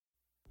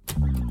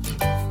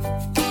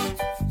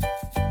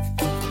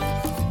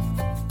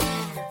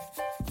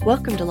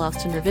Welcome to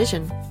Lost in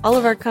Revision. All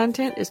of our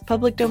content is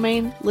public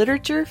domain,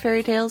 literature,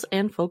 fairy tales,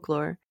 and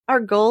folklore. Our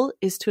goal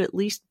is to at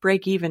least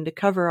break even to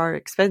cover our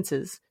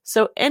expenses,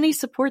 so any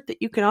support that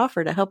you can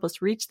offer to help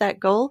us reach that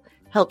goal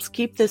helps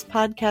keep this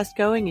podcast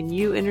going and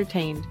you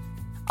entertained.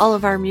 All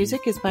of our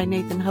music is by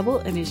Nathan Hubble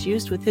and is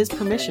used with his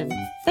permission.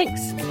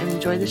 Thanks, and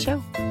enjoy the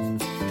show.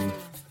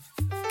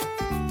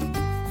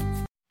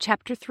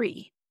 Chapter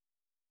 3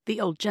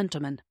 The Old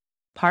Gentleman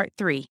Part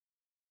 3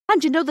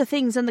 And you know the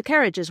things in the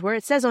carriages where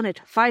it says on it,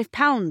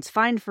 £5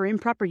 fined for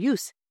improper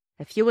use.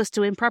 If you was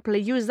to improperly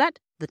use that,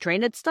 the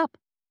train 'ud stop.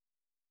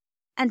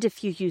 And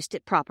if you used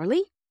it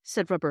properly,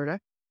 said Roberta.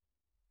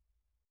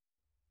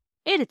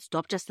 It'd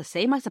stop just the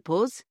same, I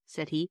suppose,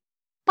 said he.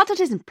 But it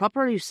isn't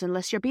proper use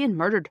unless you're being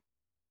murdered.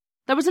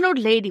 There was an old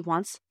lady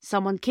once,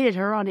 someone kidded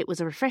her on it was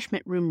a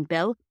refreshment room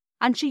bell,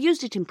 and she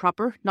used it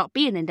improper, not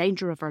being in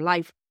danger of her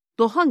life,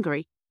 though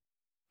hungry.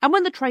 And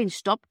when the train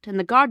stopped and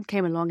the guard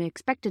came along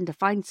expecting to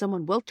find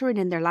someone weltering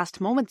in their last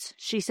moments,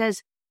 she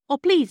says, "Oh,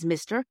 please,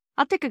 mister,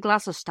 I'll take a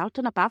glass of stout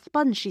and a bath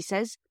bun," she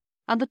says,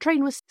 and the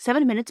train was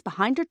 7 minutes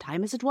behind her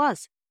time as it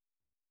was.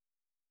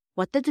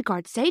 What did the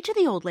guard say to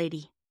the old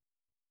lady?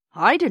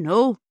 I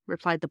dunno,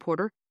 replied the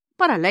porter,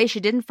 but I lay she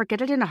didn't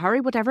forget it in a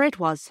hurry, whatever it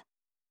was.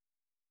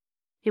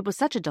 It was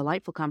such a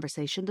delightful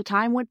conversation, the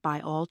time went by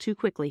all too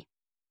quickly.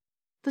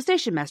 The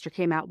station master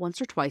came out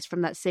once or twice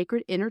from that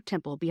sacred inner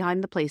temple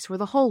behind the place where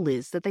the hole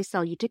is that they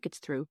sell you tickets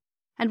through,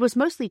 and was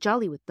mostly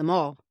jolly with them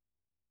all.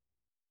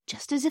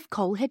 Just as if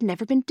coal had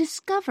never been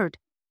discovered,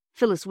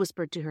 Phyllis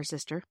whispered to her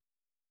sister.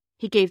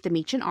 He gave them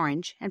each an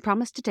orange and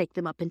promised to take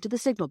them up into the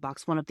signal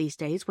box one of these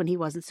days when he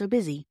wasn't so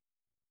busy.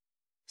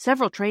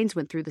 Several trains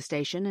went through the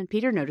station, and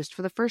Peter noticed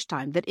for the first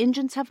time that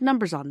engines have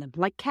numbers on them,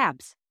 like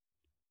cabs.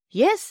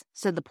 Yes,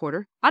 said the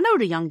porter, I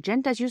knowed a young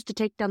gent as used to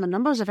take down the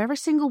numbers of every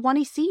single one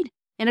he seed,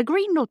 in a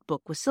green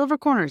notebook with silver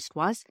corners it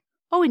was,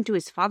 owing to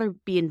his father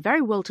being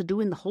very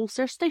well-to-do in the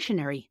wholesale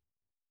stationery.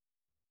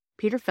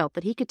 Peter felt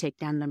that he could take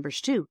down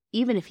numbers too,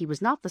 even if he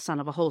was not the son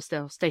of a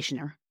wholesale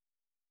stationer.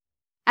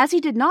 As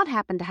he did not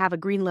happen to have a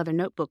green leather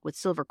notebook with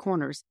silver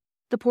corners,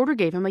 the porter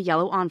gave him a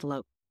yellow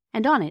envelope,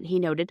 and on it he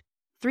noted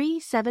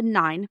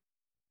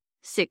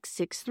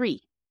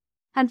 379663,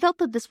 and felt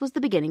that this was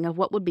the beginning of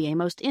what would be a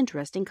most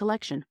interesting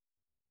collection.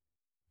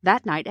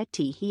 That night at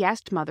tea he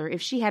asked Mother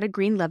if she had a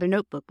green leather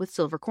notebook with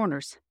silver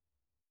corners.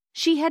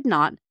 She had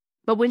not,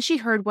 but when she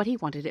heard what he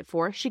wanted it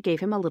for, she gave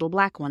him a little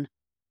black one.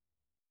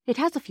 It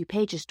has a few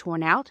pages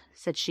torn out,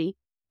 said she,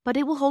 but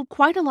it will hold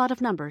quite a lot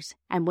of numbers,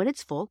 and when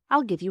it's full,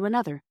 I'll give you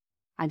another.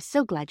 I'm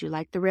so glad you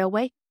like the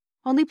railway.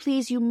 Only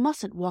please, you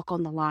mustn't walk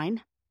on the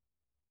line.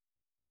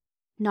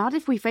 Not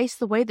if we face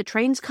the way the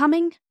train's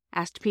coming?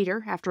 Asked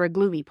Peter, after a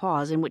gloomy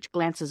pause in which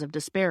glances of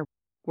despair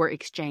were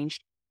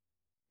exchanged.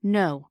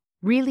 No,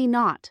 really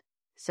not,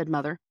 said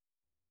Mother.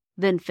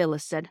 Then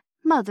Phyllis said,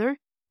 Mother,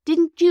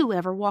 didn't you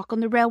ever walk on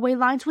the railway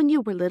lines when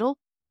you were little?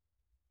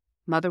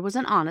 Mother was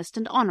an honest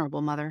and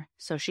honorable mother,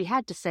 so she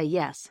had to say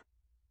yes.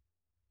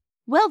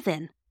 Well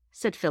then,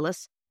 said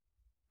Phyllis.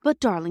 But,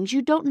 darlings,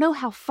 you don't know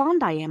how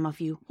fond I am of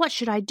you. What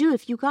should I do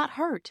if you got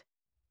hurt?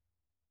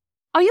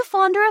 Are you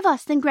fonder of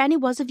us than Granny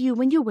was of you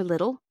when you were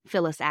little?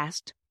 Phyllis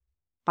asked.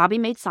 Bobby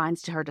made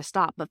signs to her to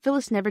stop, but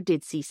Phyllis never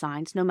did see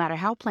signs, no matter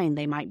how plain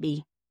they might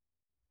be.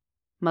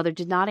 Mother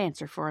did not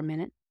answer for a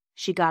minute.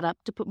 She got up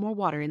to put more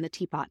water in the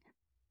teapot.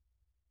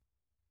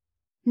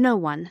 No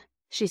one,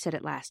 she said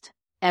at last,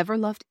 ever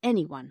loved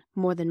anyone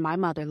more than my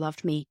mother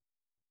loved me.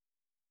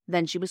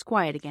 Then she was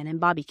quiet again, and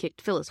Bobby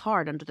kicked Phyllis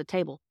hard under the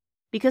table,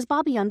 because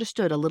Bobby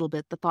understood a little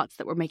bit the thoughts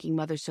that were making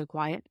Mother so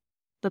quiet,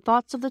 the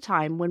thoughts of the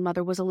time when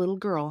Mother was a little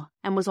girl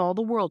and was all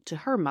the world to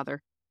her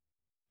mother.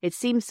 It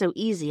seems so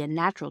easy and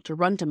natural to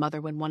run to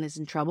Mother when one is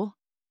in trouble.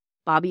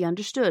 Bobby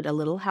understood a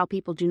little how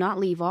people do not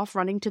leave off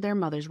running to their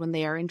mothers when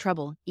they are in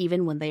trouble,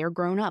 even when they are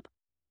grown up,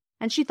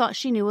 and she thought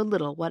she knew a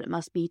little what it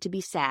must be to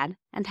be sad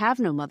and have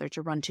no mother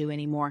to run to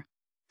any more.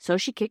 So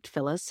she kicked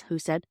Phyllis, who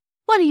said,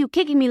 What are you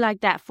kicking me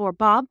like that for,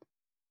 Bob?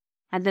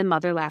 And then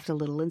Mother laughed a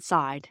little and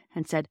sighed,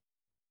 and said,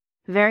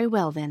 Very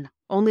well, then,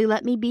 only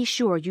let me be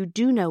sure you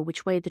do know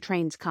which way the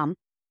trains come,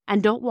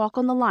 and don't walk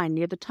on the line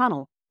near the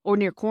tunnel or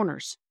near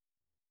corners.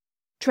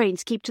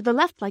 Trains keep to the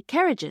left like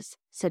carriages,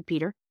 said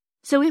Peter,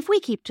 so if we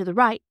keep to the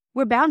right,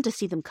 we're bound to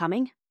see them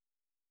coming.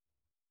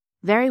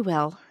 Very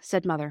well,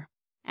 said Mother,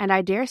 and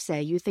I dare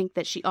say you think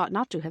that she ought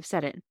not to have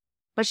said it,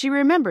 but she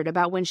remembered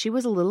about when she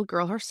was a little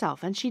girl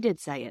herself, and she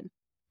did say it,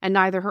 and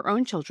neither her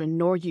own children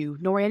nor you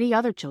nor any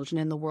other children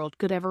in the world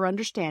could ever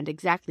understand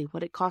exactly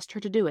what it cost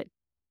her to do it.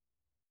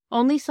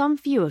 Only some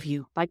few of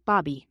you, like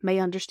Bobby, may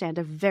understand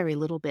a very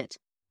little bit.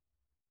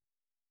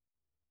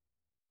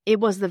 It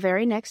was the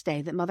very next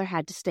day that Mother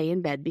had to stay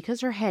in bed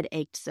because her head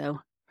ached so.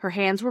 Her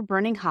hands were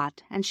burning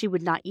hot, and she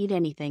would not eat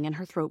anything, and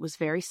her throat was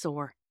very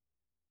sore.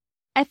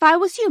 If I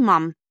was you,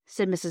 Mum,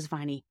 said Mrs.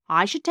 Viney,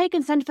 I should take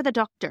and send for the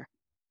doctor.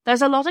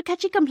 There's a lot of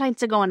catchy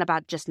complaints a-going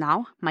about just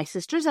now. My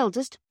sister's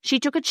eldest, she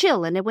took a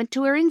chill and it went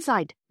to her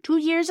inside 2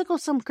 years ago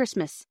some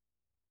Christmas.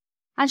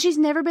 And she's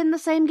never been the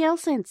same girl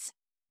since.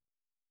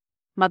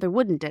 Mother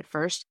wouldn't at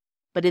first,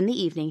 But in the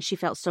evening she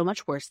felt so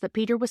much worse that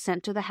Peter was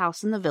sent to the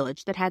house in the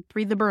village that had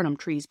 3 laburnum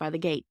trees by the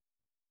gate,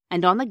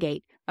 and on the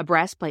gate a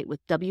brass plate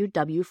with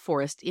W.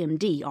 Forrest,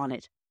 M.D. on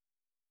it.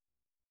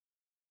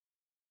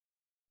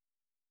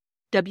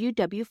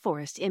 W.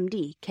 Forrest,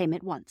 M.D. came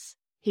at once.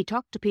 He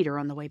talked to Peter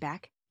on the way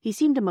back. He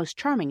seemed a most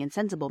charming and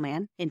sensible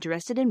man,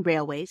 interested in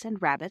railways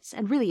and rabbits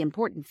and really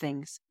important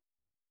things.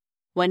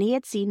 When he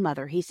had seen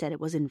Mother, he said it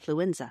was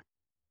influenza.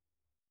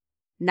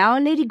 "Now,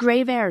 Lady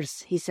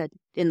Graveairs," he said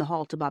in the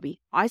hall to Bobby,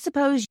 "I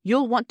suppose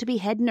you'll want to be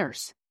head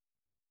nurse."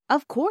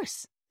 "Of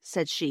course,"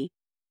 said she.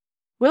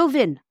 "Well,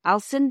 then, I'll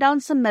send down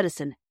some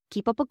medicine,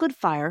 keep up a good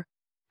fire,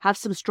 have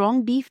some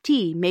strong beef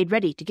tea made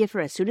ready to give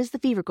her as soon as the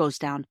fever goes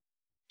down.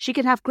 She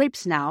can have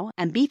grapes now,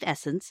 and beef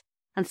essence,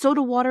 and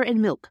soda water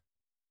and milk.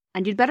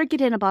 And you'd better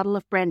get in a bottle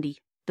of brandy,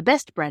 the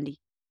best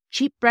brandy.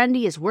 Cheap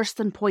brandy is worse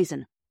than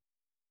poison."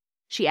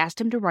 She asked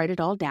him to write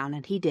it all down,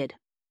 and he did.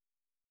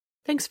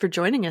 Thanks for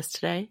joining us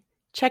today.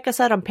 Check us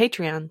out on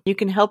Patreon. You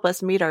can help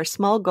us meet our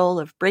small goal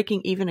of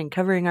breaking even and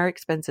covering our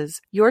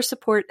expenses. Your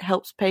support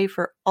helps pay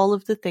for all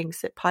of the things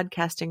that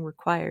podcasting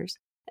requires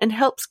and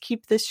helps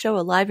keep this show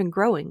alive and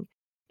growing.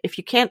 If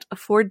you can't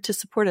afford to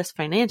support us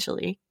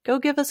financially, go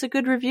give us a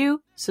good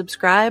review,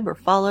 subscribe or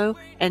follow,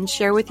 and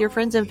share with your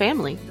friends and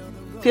family.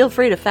 Feel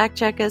free to fact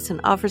check us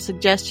and offer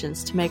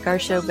suggestions to make our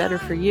show better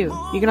for you.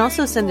 You can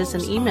also send us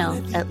an email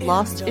at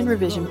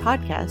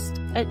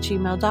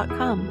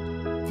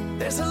lostinrevisionpodcast@gmail.com.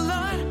 There's a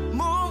lot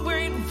more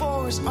waiting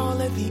for us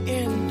all at the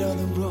end of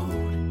the road.